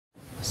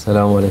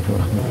Esselamu Aleyküm ve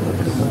Rahmetullahi ve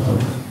Berekatuhu.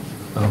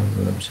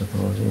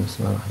 Euzubillahimineşşeytanirracim.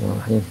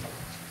 Bismillahirrahmanirrahim.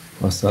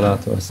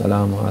 Vessalatu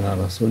vesselamu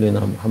ala Resulina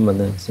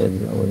Muhammedin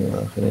seyyidil evvelin ve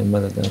ahirin.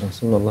 Meded ya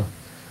Resulallah.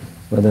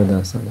 Meded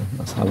ya salam.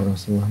 Ashab-ı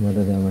Resulullah.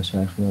 Meded ya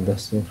meşayihina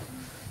destur.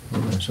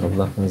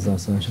 İnşallah fezda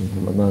sanşım.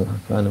 Muhammedan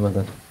hakkani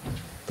meded.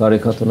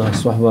 Tarikatuna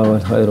suhba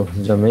vel hayru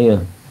cemiyye.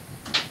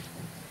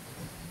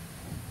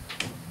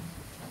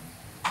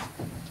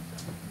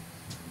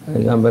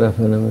 Peygamber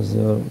Efendimiz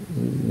diyor,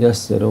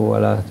 yessiru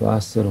ve la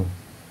tuassiru,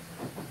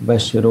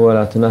 beşşiru ve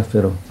la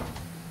tuneffiru.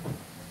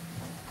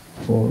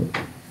 Bu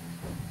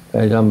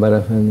Peygamber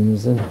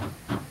Efendimizin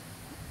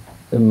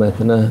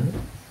ümmetine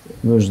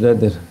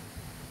müjdedir.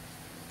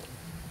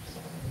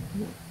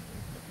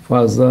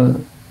 Fazla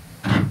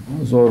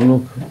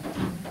zorluk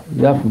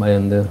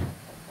yapmayın diyor.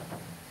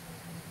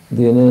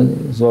 Dini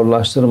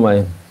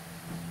zorlaştırmayın.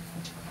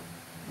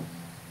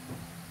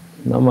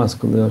 Namaz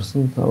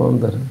kılıyorsun,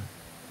 tamamdır.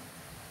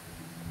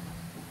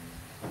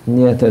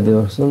 Niyet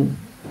ediyorsun,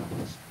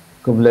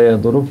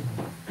 kıbleye durup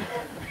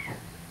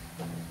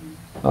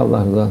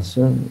Allah rızası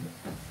için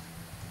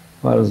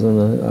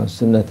farzını,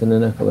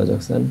 sünnetini ne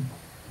kılacaksan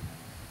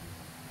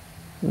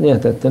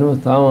niyet ettin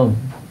mi tamam,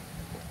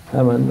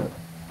 hemen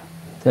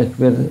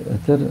tekbir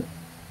etir,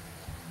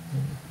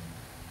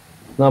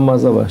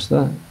 namaza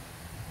başla.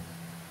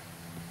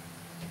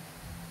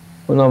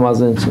 Bu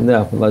namazın içinde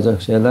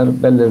yapılacak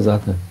şeyler belli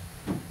zaten.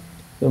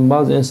 Şimdi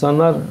bazı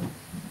insanlar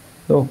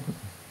yok,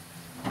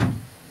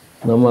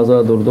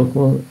 namaza durduk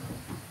mu,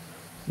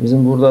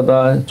 bizim burada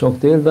daha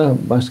çok değil de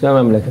başka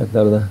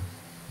memleketlerde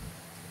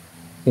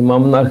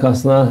imamın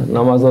arkasına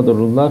namaza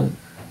dururlar,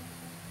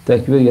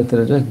 tekbir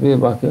getirecek,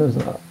 bir bakıyoruz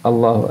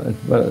Allahu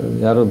Ekber,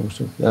 yarı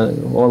buçuk, yani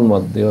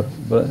olmadı diyor,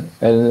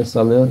 elini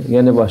sallıyor,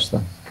 yeni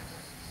baştan.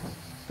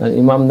 Yani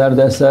imam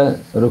neredeyse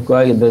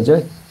rükûa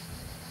gidecek,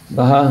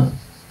 daha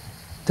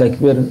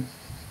tekbir,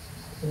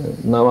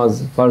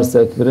 namaz, farz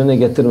tekbirini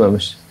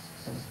getirmemiş.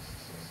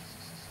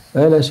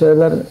 Öyle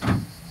şeyler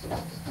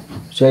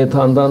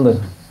şeytandandır.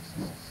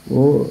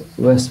 Bu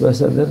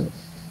vesvesedir.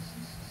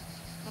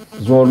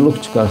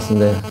 Zorluk çıkarsın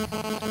diye.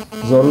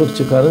 Zorluk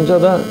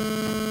çıkarınca da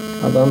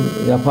adam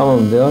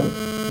yapamam diyor,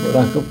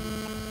 bırakıp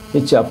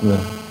hiç yapmıyor.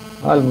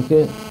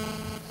 Halbuki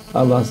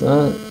Allah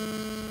sana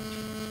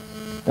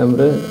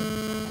emri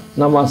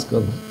namaz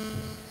kıl.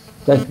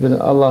 Tekbir,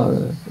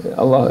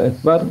 Allahu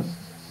Ekber,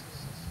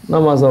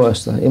 namaza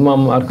başla.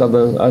 İmam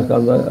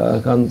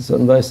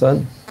arkasındaysan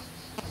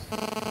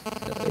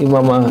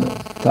imama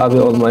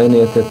tabi olmayı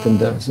niyet ettim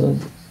dersin.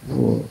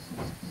 Bu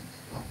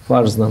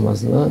farz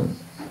namazına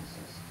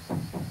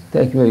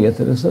tekbir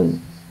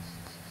getirirsin.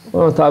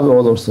 Ona tabi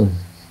olursun.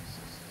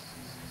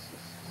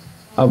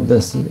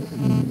 Abdest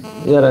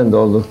yerinde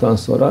olduktan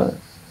sonra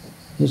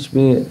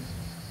hiçbir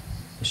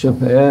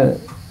şüpheye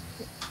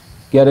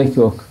gerek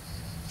yok.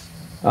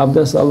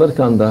 Abdest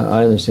alırken de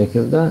aynı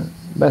şekilde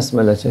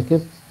besmele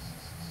çekip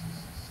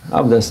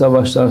abdeste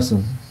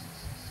başlarsın.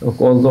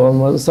 Yok oldu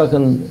olmadı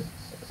sakın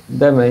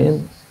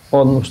demeyin,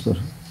 olmuştur.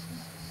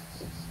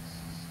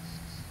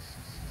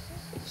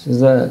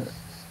 Size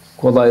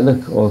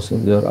kolaylık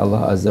olsun diyor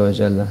Allah Azze ve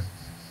Celle.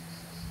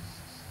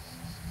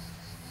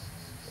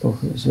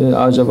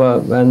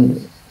 Acaba ben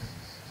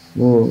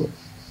bu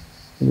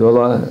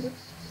yola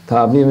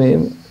tabi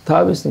miyim?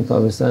 Tabisin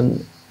tabi. Sen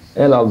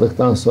el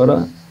aldıktan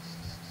sonra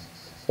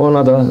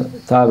ona da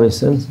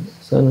tabisin.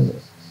 Sen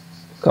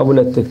kabul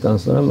ettikten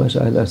sonra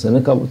meşayihler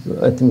seni kabul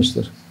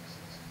etmiştir.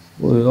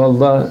 Bu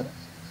yolda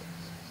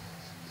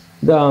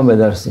devam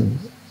edersin.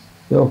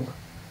 Yok,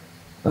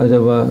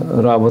 acaba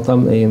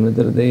rabıtam iyi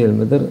midir, değil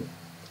midir?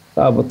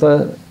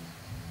 Rabıta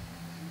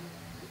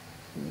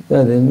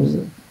dediğimiz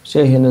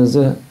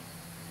şeyhinizi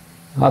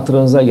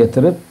hatırınıza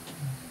getirip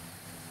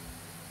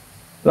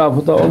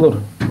rabıta olur.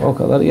 O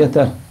kadar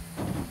yeter.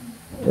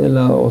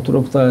 İlla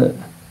oturup da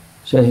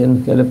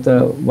şeyhin gelip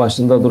de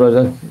başında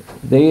duracak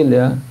değil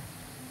ya.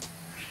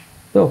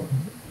 Yok.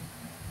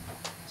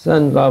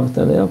 Sen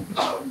rabıtanı yap.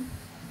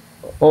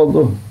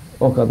 Oldu.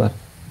 O kadar.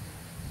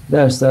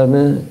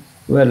 Derslerini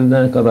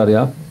verilene kadar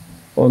yap.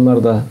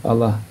 Onlar da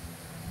Allah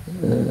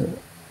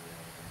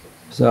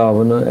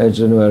sevabını,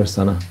 ecrini verir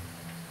sana.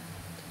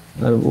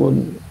 Yani bu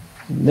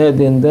ne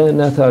dinde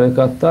ne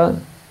tarikatta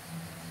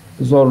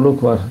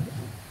zorluk var.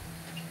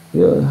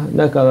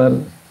 Ne kadar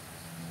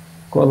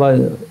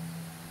kolaylık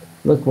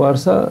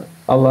varsa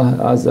Allah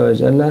Azze ve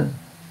Celle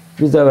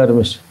bize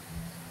vermiş.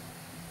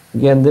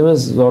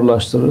 Kendimiz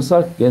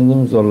zorlaştırırsak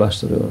kendimiz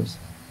zorlaştırıyoruz.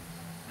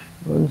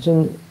 Onun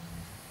için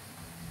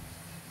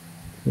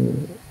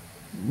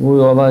bu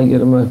yola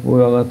girmek, bu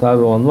yola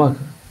tabi olmak,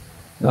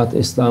 yani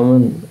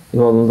İslam'ın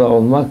yolunda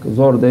olmak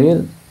zor değil.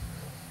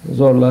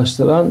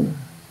 Zorlaştıran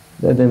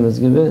dediğimiz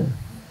gibi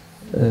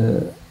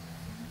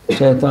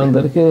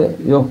şeytandır ki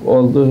yok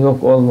oldu,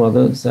 yok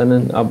olmadı,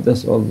 senin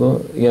abdest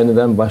oldu,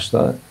 yeniden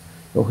başla,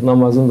 yok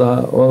namazın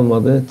daha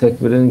olmadı,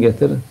 tekbirini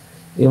getir,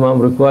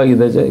 imam rükûa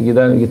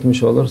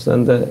gitmiş olur,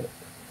 sen de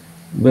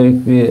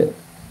büyük bir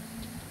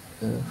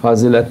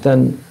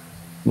faziletten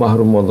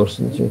mahrum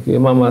olursun. Çünkü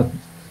imama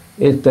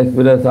ilk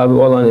tekbire tabi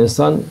olan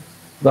insan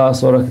daha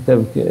sonraki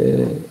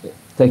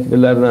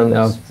tekbirlerden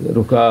yahut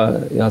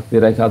ruka yahut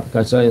bir rekat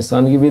kaçıran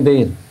insan gibi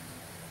değil.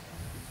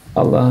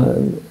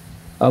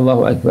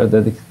 Allahu Ekber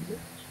dedik.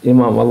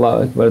 İmam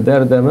Allahu Ekber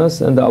der demez,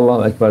 sen de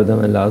Allahu Ekber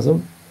demen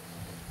lazım.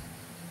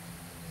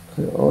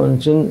 Onun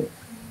için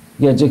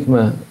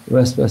gecikme,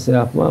 vesvese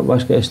yapma,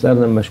 başka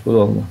işlerle meşgul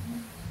olma.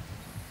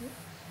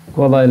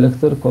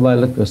 Kolaylıktır,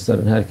 kolaylık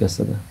gösterin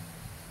herkese de.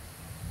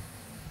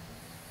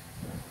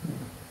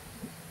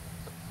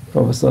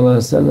 Prophet sallallahu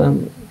aleyhi ve sellem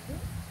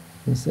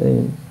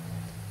saying,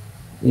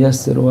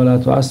 yessiru ve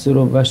la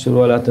tuassiru,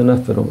 beşşiru ve la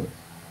tuneffiru.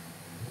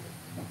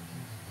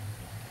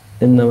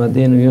 İnnema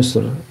dinu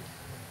yusr.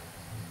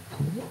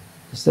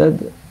 He said,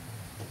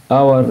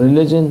 our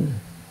religion,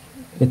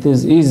 it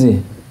is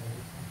easy,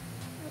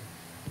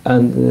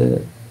 and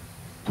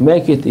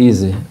make it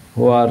easy.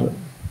 Who are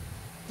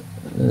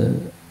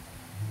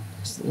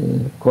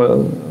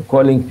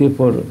calling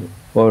people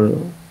for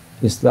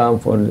Islam,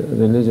 for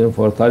religion,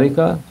 for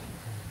tariqah,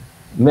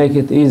 make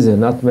it easy,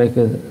 not make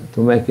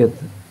it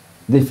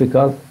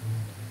difficult.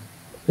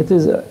 It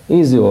is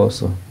easy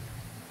also.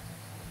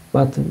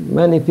 But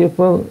many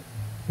people,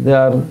 they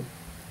are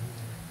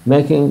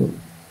making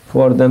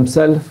for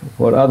themselves,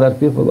 for other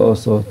people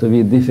also, to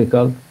be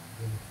difficult.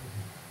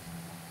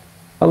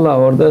 Allah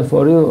ordered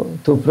for you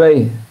to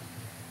pray.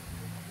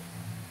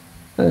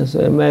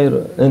 So my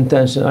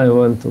intention, I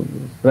want to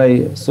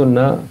pray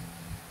Sunnah,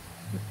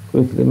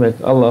 quickly make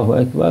Allahu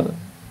Akbar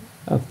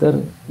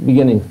after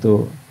beginning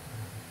to.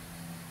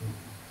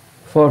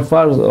 For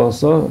farz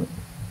also,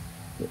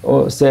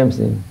 same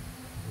thing.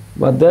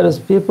 But there is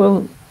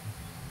people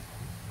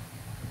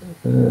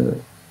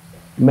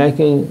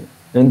making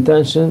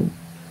intention,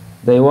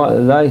 they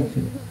like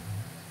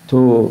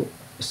to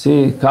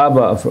see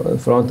Kaaba in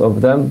front of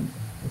them,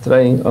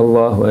 trying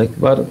Allahu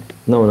Akbar.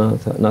 No,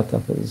 not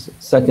happens.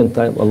 Second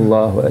time,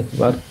 Allahu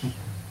Akbar.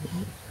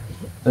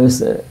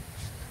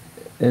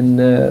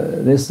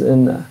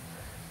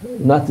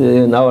 Not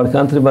in our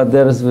country, but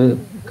there is a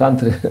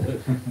country,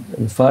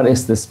 in Far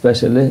East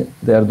especially,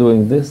 they are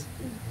doing this.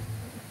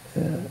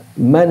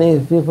 Many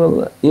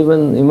people,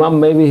 even Imam,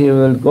 maybe he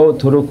will go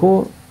to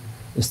ruku,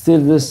 still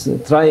this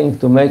trying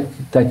to make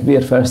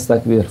takbir, first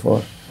takbir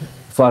for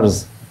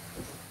farz.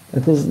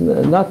 It is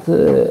not,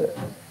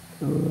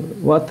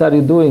 what are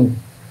you doing?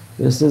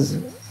 This is,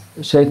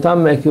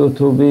 shaytan make you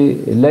to be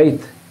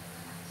late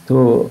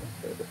to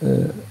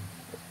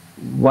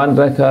one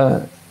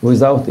rakah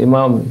without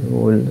Imam, you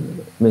will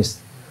miss.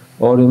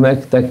 Or you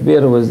make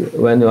takbir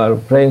when you are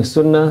praying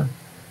sunnah,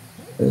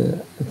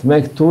 it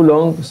makes too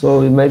long,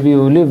 so maybe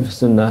you leave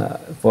sunnah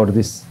for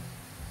this.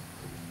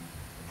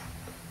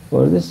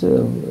 For this,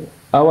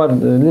 our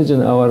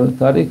religion, our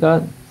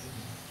tariqah,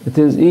 it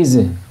is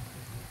easy.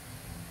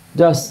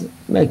 Just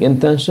make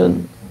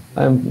intention.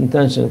 I am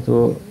intention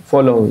to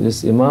follow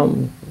this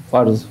Imam,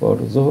 farz for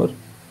Zuhur.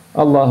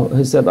 Allah,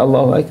 he said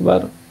Allahu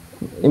Akbar.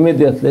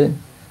 Immediately,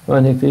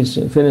 when he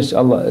finished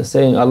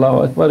saying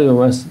Allahu Akbar, you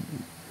must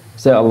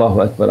say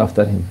Allahu Akbar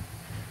after him.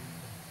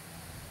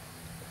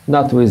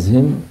 Not with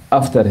him,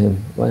 after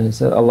him. When he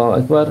said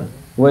Allahu Akbar,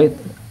 wait,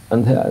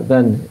 and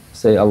then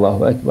say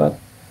Allahu Akbar.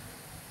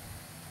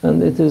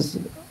 And it is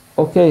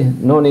okay,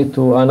 no need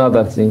to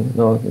another thing,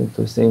 no need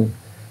to think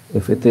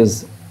if it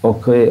is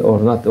okay or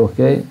not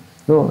okay.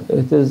 No,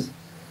 it is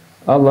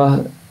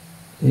Allah,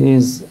 He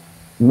is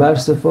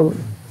merciful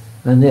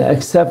and He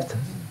accepts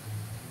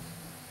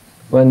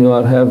when you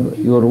have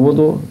your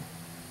wudu,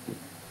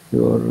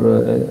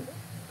 your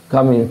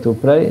coming to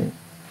pray.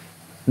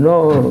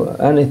 No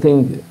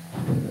anything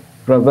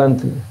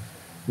prevent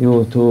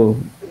you to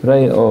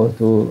pray or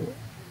to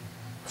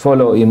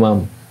follow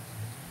Imam.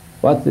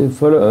 What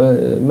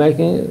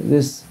making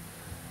this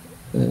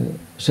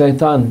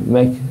shaytan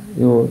make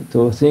you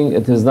to think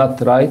it is not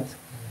right,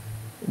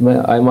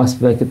 I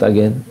must make it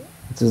again.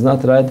 It is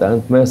not right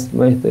and must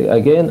make it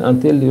again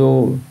until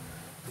you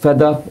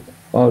fed up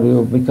or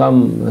you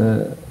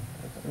become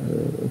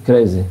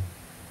crazy.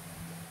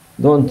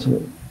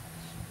 Don't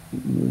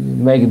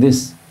make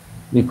this,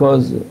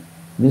 because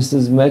this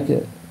is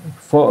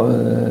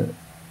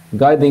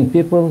guiding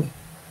people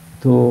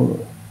to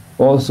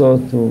also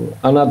to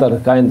another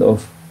kind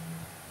of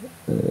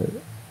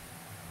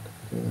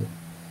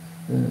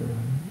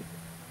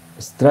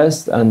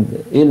stress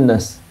and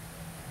illness.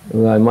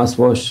 I must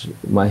wash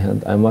my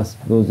hand, I must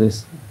do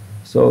this.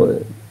 So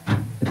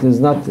it is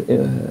not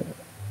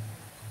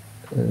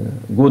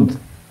good.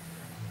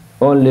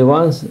 Only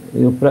once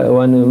you pray,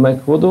 when you make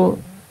wudu,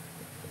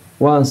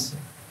 once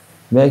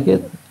make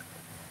it,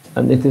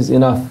 and it is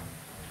enough.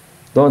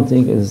 Don't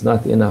think it is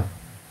not enough.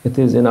 It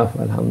is enough,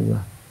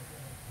 alhamdulillah.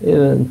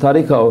 In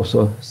tariqah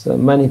also, so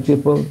many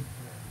people,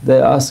 they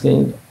are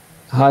asking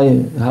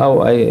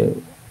how I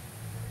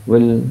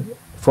will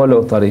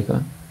follow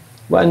tariqah.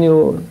 When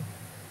you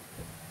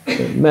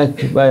make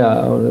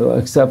bay'ah or you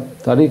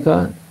accept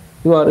tariqah,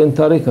 you are in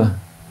tariqah.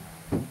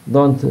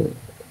 Don't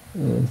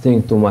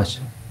think too much.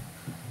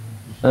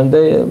 And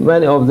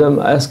many of them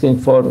asking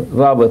for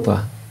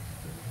rabita.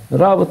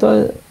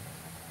 Rabita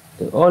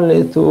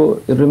only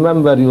to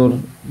remember your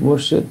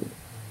murshid,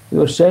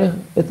 your shaykh,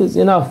 it is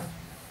enough.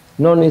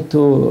 No need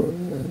to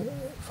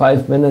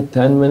 5 minutes,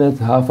 10 minutes,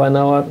 half an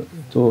hour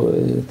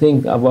to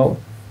think about.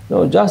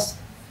 No, just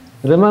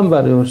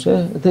remember your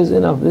shaykh, it is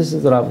enough. This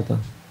is Rabita.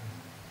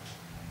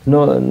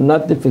 No,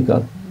 not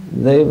difficult.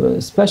 They,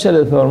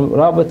 especially for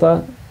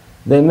Rabita,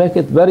 they make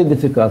it very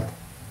difficult.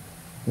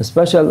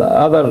 Especially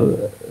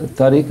other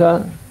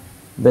tariqah,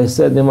 they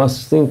said they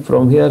must think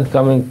from here,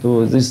 coming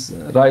to this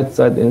right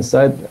side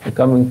inside,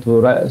 coming to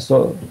right,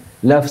 so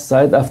left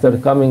side after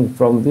coming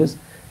from this.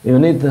 You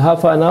need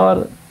half an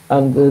hour,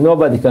 and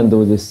nobody can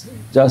do this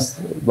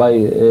just by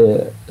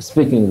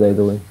speaking. They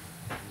do it.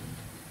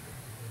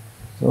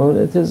 So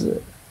it is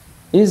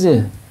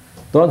easy.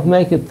 Don't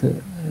make it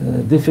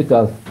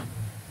difficult.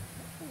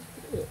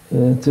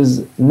 It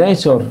is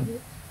nature.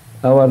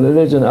 Our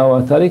religion,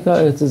 our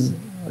tariqah, it is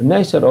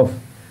nature of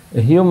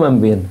a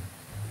human being.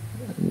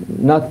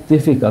 Not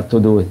difficult to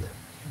do it.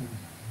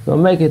 So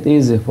make it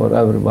easy for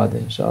everybody,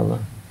 inshallah.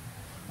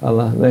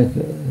 Allah make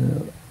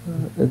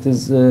it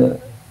is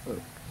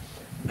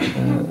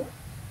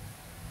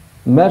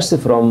mercy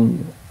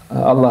from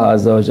Allah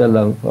Azza wa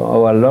Jalla, from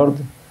our Lord,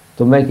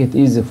 to make it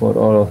easy for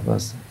all of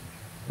us.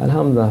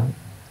 Alhamdulillah,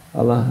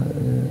 Allah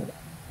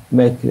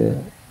make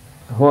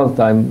whole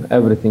time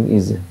everything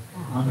easy.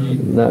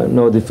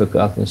 No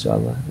difficult,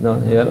 inshallah. No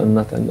here and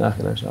not in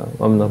akhirah, inshallah.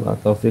 Wa min Allah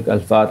tawfiq.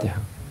 Al-Fatiha.